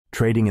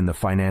Trading in the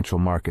financial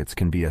markets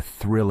can be a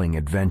thrilling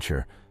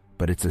adventure,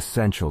 but it's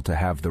essential to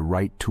have the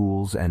right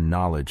tools and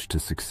knowledge to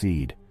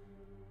succeed.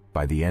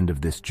 By the end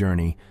of this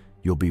journey,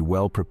 you'll be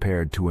well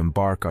prepared to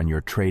embark on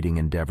your trading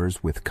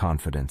endeavors with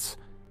confidence.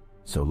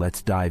 So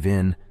let's dive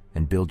in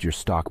and build your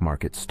stock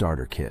market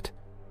starter kit.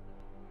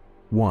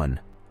 1.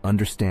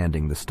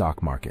 Understanding the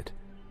stock market.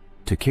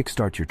 To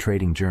kickstart your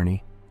trading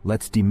journey,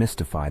 let's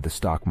demystify the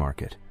stock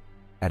market.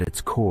 At its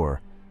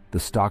core, the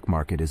stock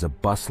market is a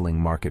bustling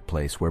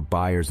marketplace where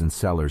buyers and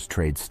sellers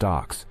trade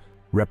stocks,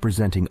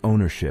 representing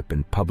ownership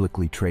in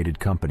publicly traded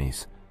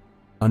companies.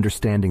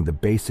 Understanding the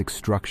basic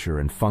structure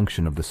and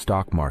function of the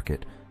stock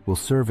market will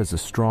serve as a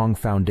strong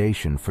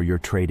foundation for your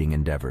trading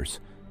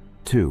endeavors.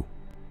 2.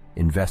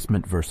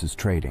 Investment versus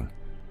trading.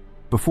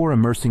 Before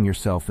immersing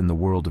yourself in the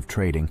world of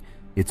trading,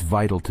 it's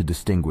vital to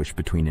distinguish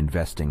between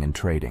investing and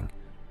trading.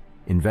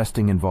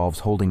 Investing involves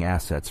holding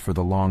assets for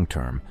the long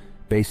term,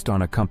 based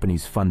on a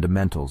company's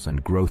fundamentals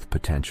and growth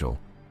potential.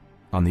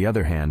 On the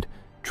other hand,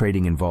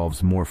 trading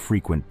involves more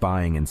frequent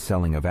buying and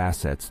selling of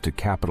assets to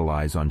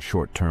capitalize on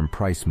short-term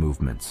price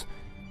movements.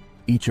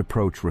 Each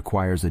approach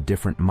requires a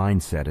different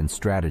mindset and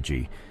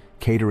strategy,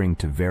 catering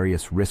to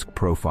various risk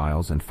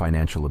profiles and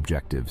financial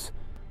objectives.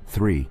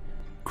 3.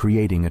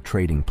 Creating a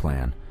trading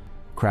plan.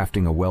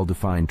 Crafting a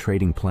well-defined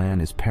trading plan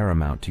is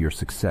paramount to your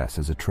success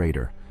as a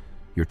trader.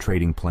 Your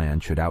trading plan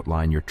should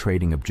outline your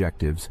trading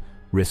objectives,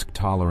 risk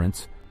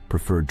tolerance,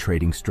 preferred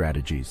trading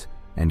strategies,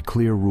 and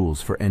clear rules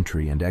for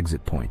entry and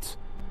exit points.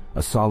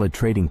 A solid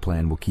trading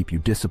plan will keep you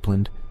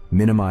disciplined,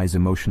 minimize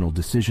emotional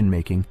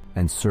decision-making,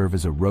 and serve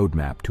as a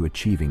roadmap to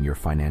achieving your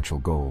financial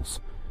goals.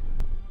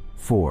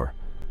 4.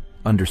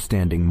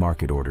 Understanding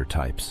market order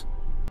types.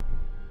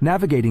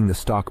 Navigating the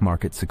stock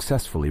market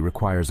successfully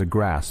requires a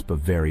grasp of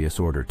various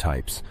order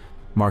types.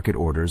 Market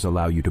orders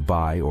allow you to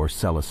buy or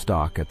sell a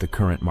stock at the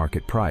current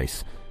market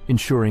price,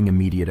 ensuring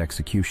immediate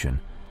execution.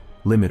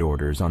 Limit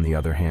orders, on the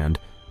other hand,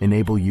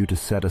 enable you to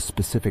set a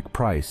specific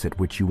price at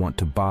which you want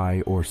to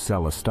buy or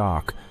sell a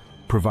stock,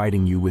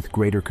 providing you with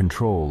greater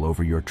control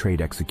over your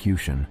trade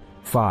execution.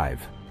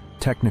 5.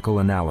 Technical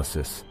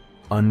analysis.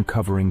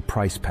 Uncovering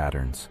price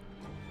patterns.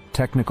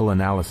 Technical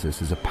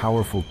analysis is a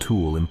powerful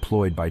tool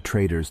employed by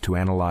traders to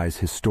analyze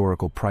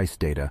historical price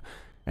data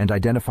and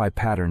identify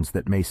patterns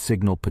that may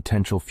signal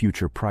potential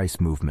future price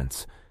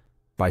movements.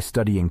 By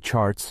studying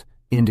charts,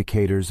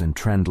 indicators, and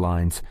trend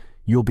lines,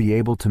 you'll be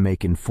able to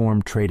make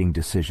informed trading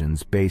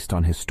decisions based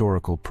on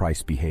historical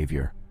price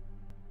behavior.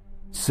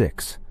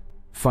 6.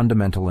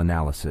 Fundamental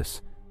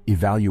analysis.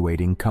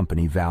 Evaluating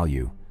company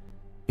value.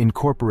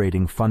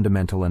 Incorporating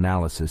fundamental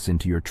analysis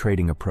into your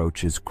trading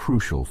approach is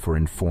crucial for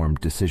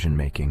informed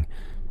decision-making.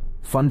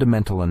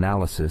 Fundamental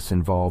analysis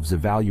involves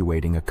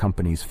evaluating a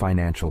company's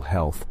financial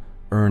health,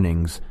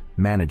 earnings,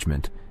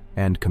 management,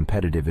 and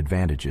competitive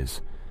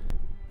advantages.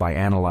 By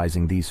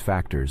analyzing these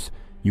factors,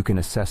 you can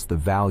assess the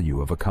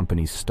value of a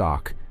company's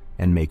stock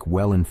and make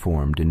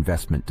well-informed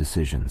investment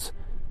decisions.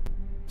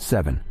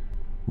 7.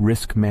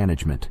 Risk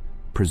management,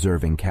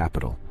 preserving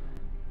capital.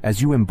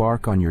 As you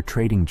embark on your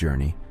trading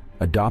journey,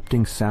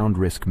 adopting sound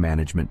risk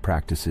management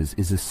practices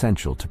is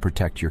essential to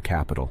protect your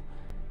capital.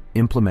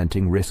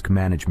 Implementing risk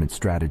management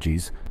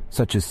strategies,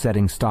 such as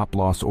setting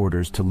stop-loss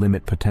orders to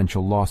limit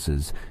potential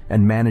losses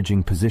and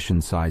managing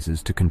position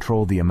sizes to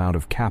control the amount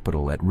of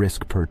capital at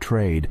risk per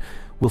trade,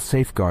 will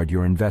safeguard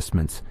your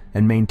investments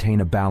and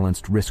maintain a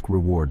balanced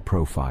risk-reward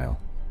profile.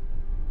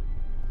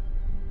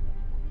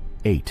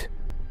 8.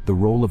 The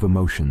role of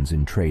emotions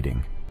in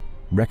trading.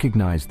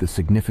 Recognize the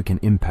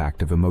significant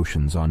impact of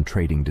emotions on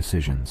trading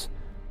decisions.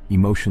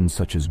 Emotions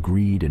such as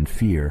greed and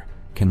fear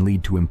can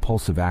lead to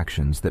impulsive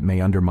actions that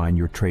may undermine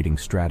your trading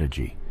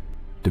strategy.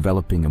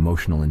 Developing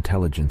emotional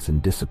intelligence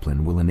and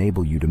discipline will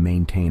enable you to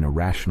maintain a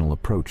rational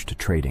approach to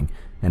trading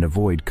and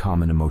avoid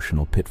common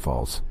emotional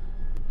pitfalls.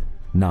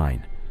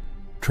 9.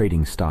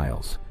 Trading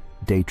styles.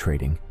 Day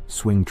trading,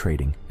 swing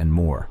trading, and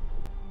more.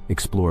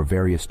 Explore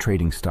various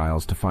trading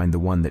styles to find the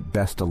one that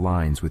best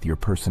aligns with your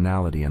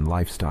personality and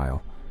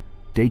lifestyle.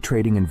 Day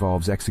trading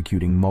involves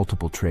executing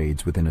multiple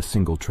trades within a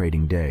single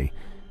trading day,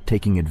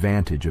 taking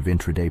advantage of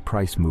intraday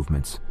price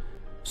movements.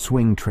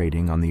 Swing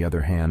trading, on the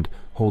other hand,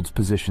 holds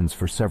positions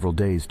for several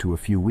days to a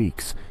few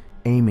weeks,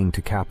 aiming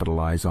to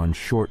capitalize on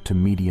short to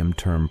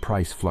medium-term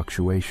price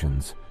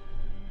fluctuations.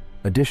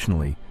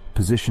 Additionally,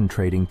 position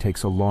trading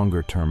takes a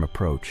longer-term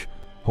approach,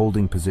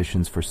 holding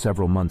positions for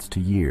several months to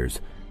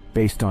years,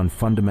 based on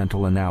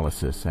fundamental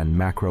analysis and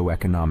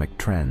macroeconomic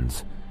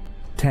trends.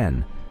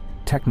 10.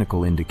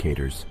 Technical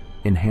indicators,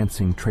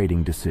 enhancing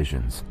trading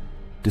decisions.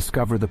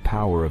 Discover the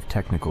power of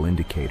technical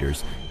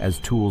indicators as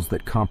tools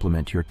that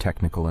complement your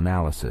technical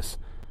analysis.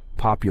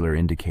 Popular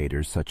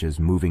indicators such as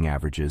moving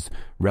averages,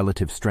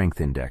 relative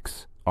strength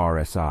index,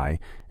 RSI,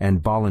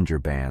 and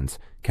Bollinger Bands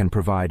can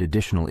provide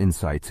additional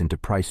insights into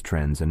price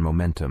trends and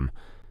momentum.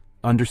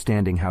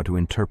 Understanding how to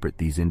interpret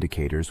these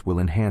indicators will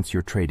enhance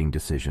your trading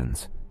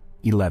decisions.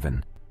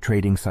 11.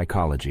 Trading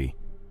psychology,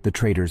 the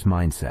trader's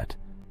mindset.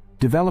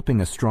 Developing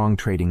a strong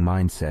trading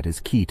mindset is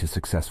key to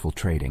successful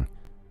trading.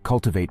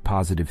 Cultivate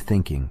positive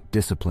thinking,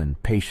 discipline,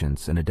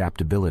 patience, and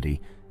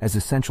adaptability as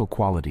essential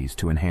qualities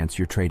to enhance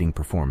your trading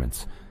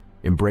performance.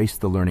 Embrace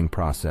the learning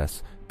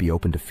process, be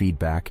open to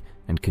feedback,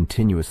 and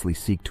continuously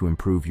seek to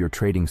improve your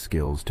trading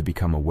skills to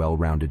become a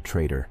well-rounded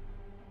trader.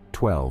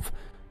 12.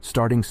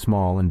 Starting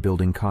small and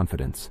building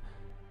confidence.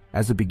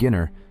 As a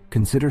beginner,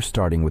 consider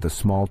starting with a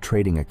small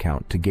trading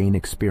account to gain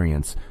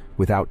experience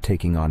without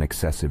taking on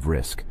excessive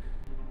risk.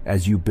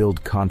 As you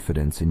build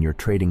confidence in your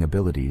trading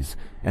abilities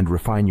and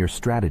refine your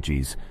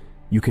strategies,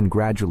 you can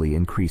gradually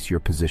increase your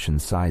position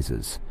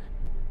sizes.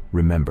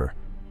 Remember,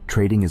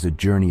 trading is a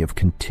journey of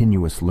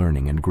continuous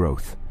learning and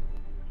growth.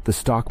 The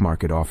stock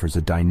market offers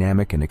a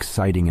dynamic and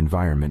exciting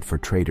environment for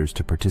traders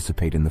to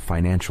participate in the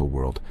financial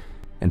world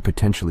and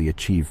potentially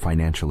achieve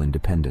financial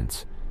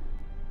independence.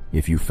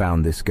 If you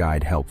found this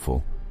guide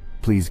helpful,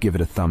 please give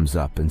it a thumbs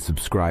up and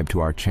subscribe to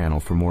our channel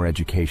for more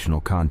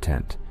educational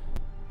content.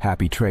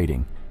 Happy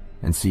trading,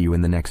 and see you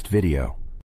in the next video.